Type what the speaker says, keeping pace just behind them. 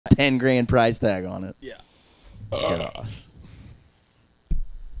10 grand price tag on it. Yeah. Gosh.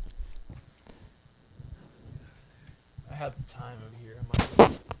 I have the time over here.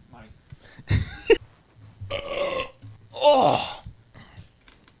 My Oh.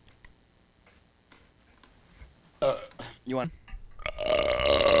 You want?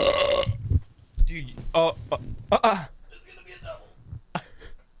 dude. It's gonna be a double.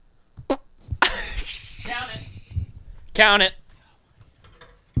 Count it.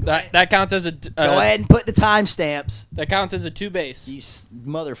 That counts as a. Go ahead and put the timestamps. That counts as a 2 base. You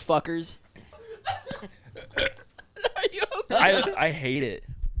motherfuckers. Are you okay? I hate it.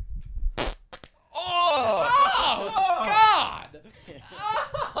 Oh God!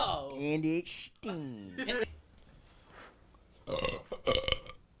 Oh. And it stings.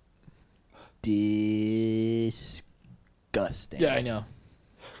 Disgusting. Yeah, I know.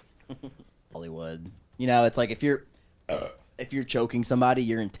 Hollywood. You know, it's like if you're choking somebody,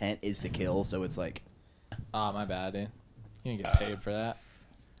 your intent is to kill. So it's like, Oh, my bad, dude. You didn't get paid for that.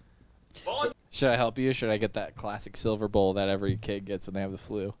 Should I help you? Should I get that classic silver bowl that every kid gets when they have the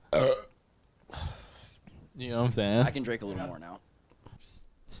flu? You know what I'm saying? I can drink a little more now.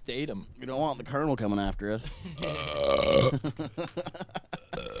 State them. You don't want the colonel coming after us.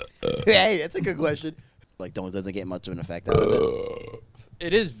 Hey, that's a good question. Like, doesn't get much of an effect out of it.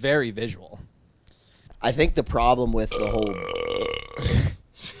 It is very visual. I think the problem with the whole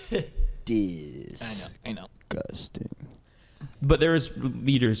I know. disgusting. But there is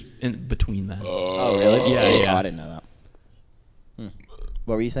leaders in between that. Oh, really? Yeah, yeah. Oh, I didn't know that.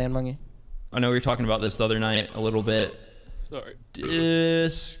 What were you saying, Mungie? I know we were talking about this the other night a little bit. Sorry.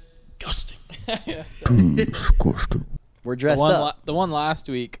 Disgusting. We're dressed up. The one last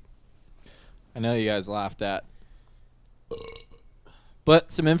week, I know you guys laughed at.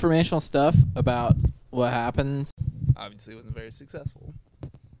 But some informational stuff about what happens. Obviously wasn't very successful.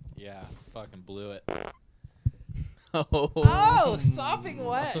 Yeah, fucking blew it. Oh, sopping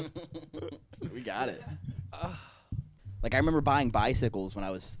wet. We got it. Like, I remember buying bicycles when I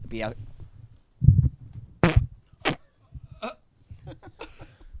was out.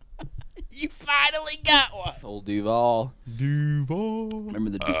 You finally got one. Old Duval. Remember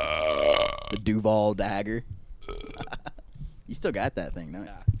the Duval dagger? You still got that thing, don't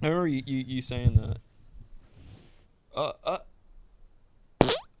you? I remember you saying that.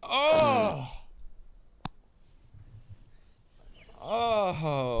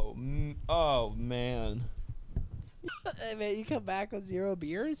 Oh man. Hey, man, you come back with 0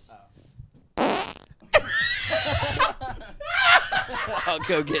 beers? I'll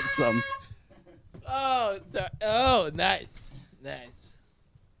go get some. Oh, nice. Nice.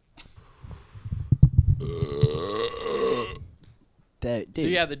 Dude, So,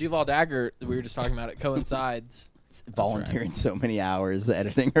 yeah, the Duval dagger, we were just talking about, it coincides. volunteering so many hours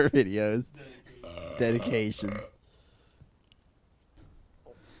editing her videos. Dedication.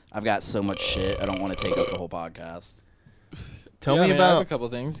 I've got so much shit. I don't want to take up the whole podcast. Tell me about... I have a couple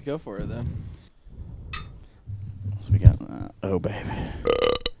things. Go for it, then. So we got that. Oh, baby.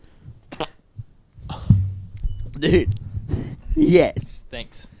 Dude. Yes.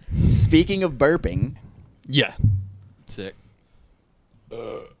 Thanks. Speaking of burping. Yeah. Sick.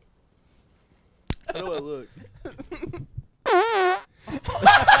 How do I look?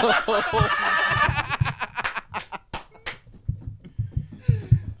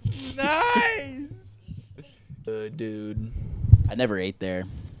 Nice. Dude. I never ate there.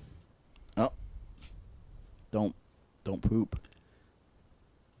 Oh. Don't poop.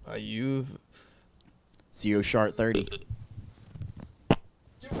 You. CO Shark 30.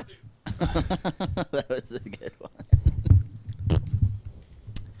 That was a good one.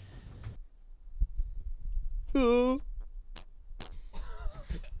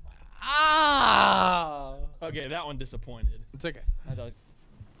 Ah. Okay, that one disappointed. It's okay. I thought.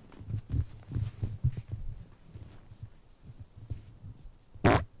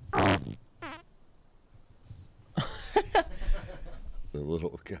 The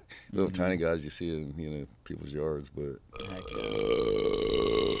little tiny guys you see in people's yards, but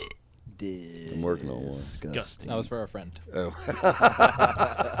I'm working on one. Disgusting. That was for our friend. Oh.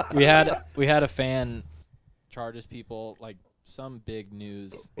 We had a fan charges people like some big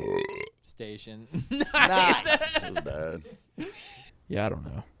news station. Nice. This is bad. Yeah, I don't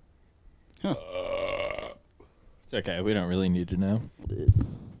know. It's okay. We don't really need to know.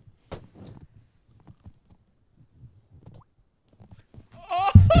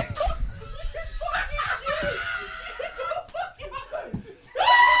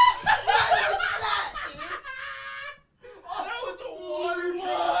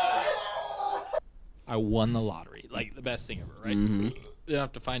 I won the lottery. Like the best thing ever, right? Mm-hmm. You don't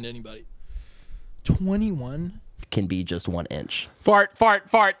have to find anybody. 21 can be just 1 inch. Fart.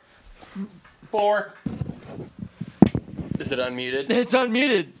 4. Is it unmuted? It's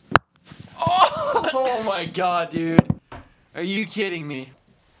unmuted. Oh my god, dude. Are you kidding me?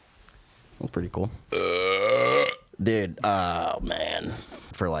 That's pretty cool. Dude, oh man.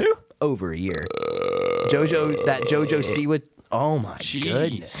 For like over a year. Jojo C would. Oh my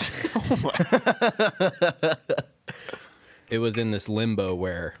goodness. It was in this limbo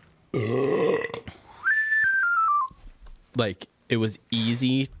where, like, it was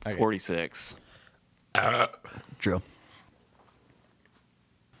easy. 46. True.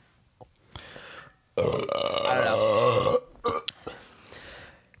 I don't know. I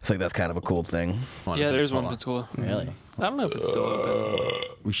think that's kind of a cool thing. Yeah, there's one that's cool. Really? I don't know if it's still open.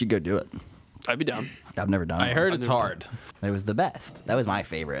 We should go do it. I'd be down. I've never done it. I heard it's hard. It was the best. That was my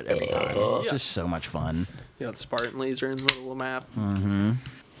favorite every time. It's just so much fun. You got the Spartan laser in the little map. Mm-hmm.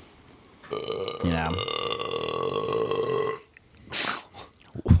 Yeah.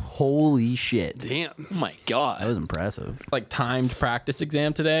 Holy shit. Damn. Oh my god. That was impressive. Like timed practice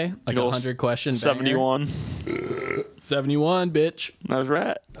exam today. Like Goal 100 question. 71. 71, bitch. That's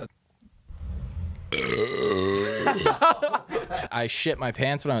right. I shit my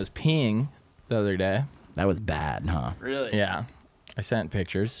pants when I was peeing the other day. That was bad, huh? Really? Yeah. I sent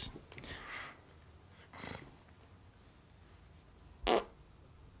pictures.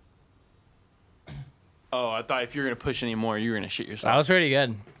 Oh, I thought if you were going to push any more, you were going to shit yourself. That was pretty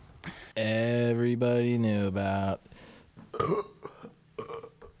good. Everybody knew about.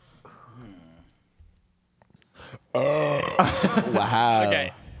 Wow.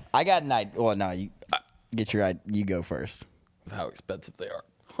 Okay. I got an idea. Well, no, you get your. You go first. How expensive they are.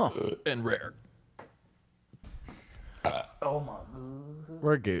 Huh. And rare.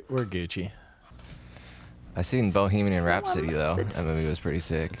 We're Gucci. I seen Bohemian Rhapsody though. That movie was pretty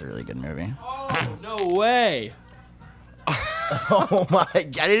sick. It's a really good movie. Oh, no way. Oh my! I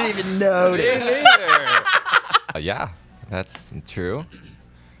didn't even notice. Yeah, that's true.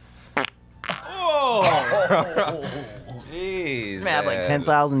 Oh. Jeez. I have like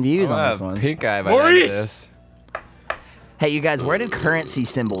 10,000 views on this one. Pink eye by the end of Maurice! this. Hey, you guys, where did currency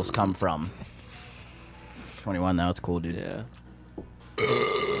symbols come from? 21, though. It's cool, dude. Yeah.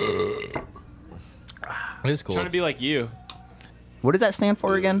 It is cool. Trying to be like you. What does that stand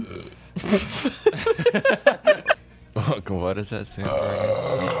for again? What does that stand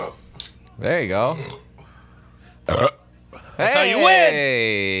for? There you go. That's how you win.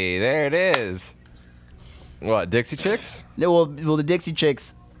 Hey, there it is. What, Dixie Chicks? No, well, the Dixie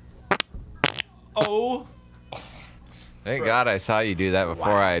Chicks. Oh. Thank God I saw you do that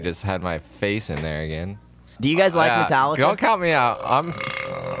before I just had my face in there again. Do you guys like Yeah, Metallica? Don't count me out. I'm.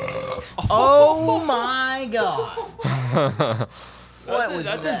 Oh my god! What was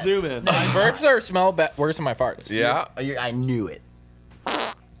That's that? a zoom in. My burps are smell worse than my farts. Yeah. I knew it.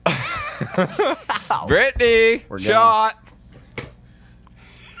 Brittany, We're shot.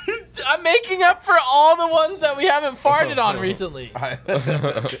 I'm making up for all the ones that we haven't farted on recently.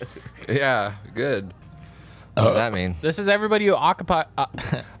 Yeah, good. What does that mean? This is everybody who occupy.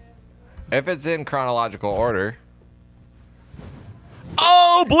 If it's in chronological order.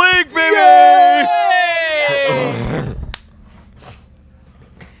 Oh, Blink, baby!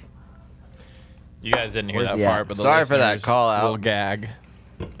 You guys didn't hear Where's that he fart, at? but the Sorry for that listeners call out. will gag.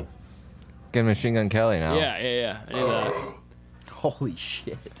 Get Machine Gun Kelly now. Yeah. I knew that. Holy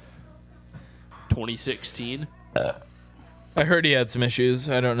shit! 2016. I heard he had some issues.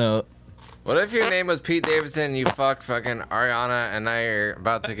 I don't know. What if your name was Pete Davidson, you fucked fucking Ariana, and now you're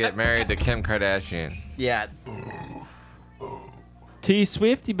about to get married to Kim Kardashian? Yeah, T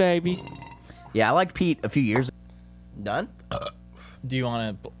Swifty, baby. yeah. I liked Pete a few years ago. Done? Do you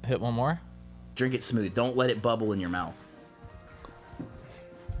want to hit one more? Drink it smooth. Don't let it bubble in your mouth.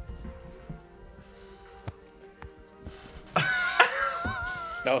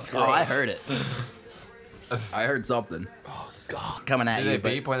 That was Oh, I heard it. I heard something. Oh god, coming at Do you. they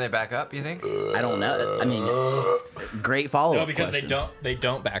But beep when they back up, you think? I don't know. I mean, great follow-up. No, because question. they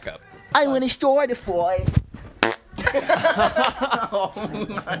don't back up. I want to start the fight.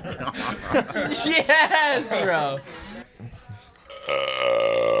 Yes, bro.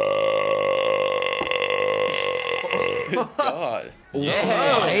 God.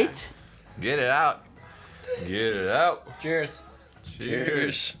 Yeah. Right? Get it out. Get it out. Cheers.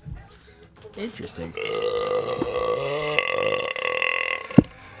 Cheers. Interesting.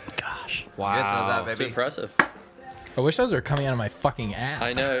 Gosh. Wow. Get those out, It's baby. impressive. I wish those were coming out of my fucking ass.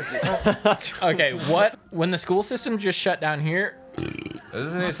 I know. Okay, what? When the school system just shut down here Is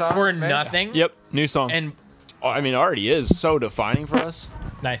this a new song? for Mitch? nothing, Yep. New song. and Oh, I mean, it already is so defining for us.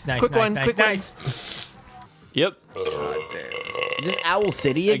 Nice, nice, Quick nice, one, nice, quick nice. Yep. Is this Owl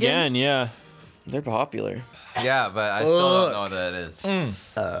City again? Again, yeah. They're popular. Yeah, but I still don't know what that is.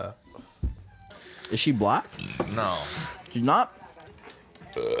 Is she black? No. She's not?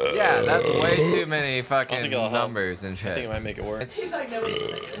 Yeah, that's way too many fucking think it'll help. numbers and I shit. think it might make it work. It's,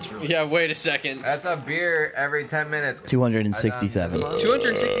 Yeah, wait a second. that's a beer every 10 minutes. 267.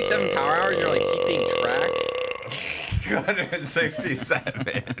 267 power hours. You're like keeping track.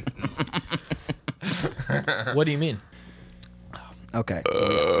 267. What do you mean? Okay.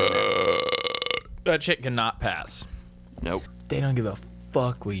 That shit cannot pass. Nope. They don't give a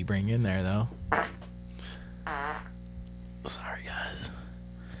fuck what you bring in there, though. Sorry, guys.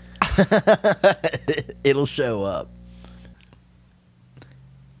 It'll show up.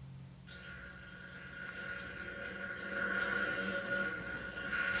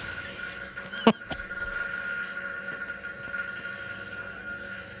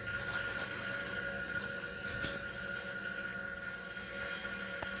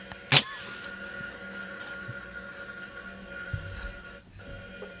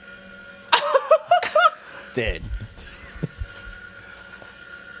 Dude.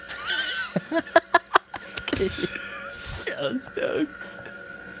 So stoked.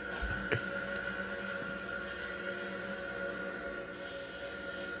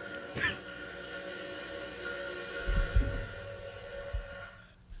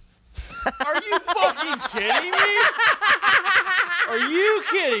 Are you fucking kidding me? Are you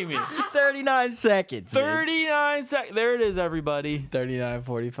kidding me? 39 seconds. dude. 39 seconds. There it is, everybody.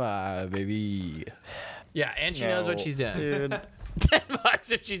 39.45, baby. Yeah, and she knows what No. she's doing. Dude.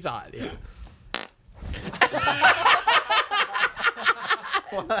 $10 if she's hot. Yeah.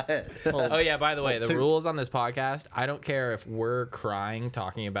 What? Oh yeah, by the way, the rules on this podcast, I don't care if we're crying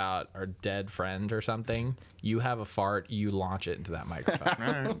talking about our dead friend or something. You have a fart, you launch it into that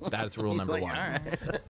microphone. That's rule number like, one. "All right."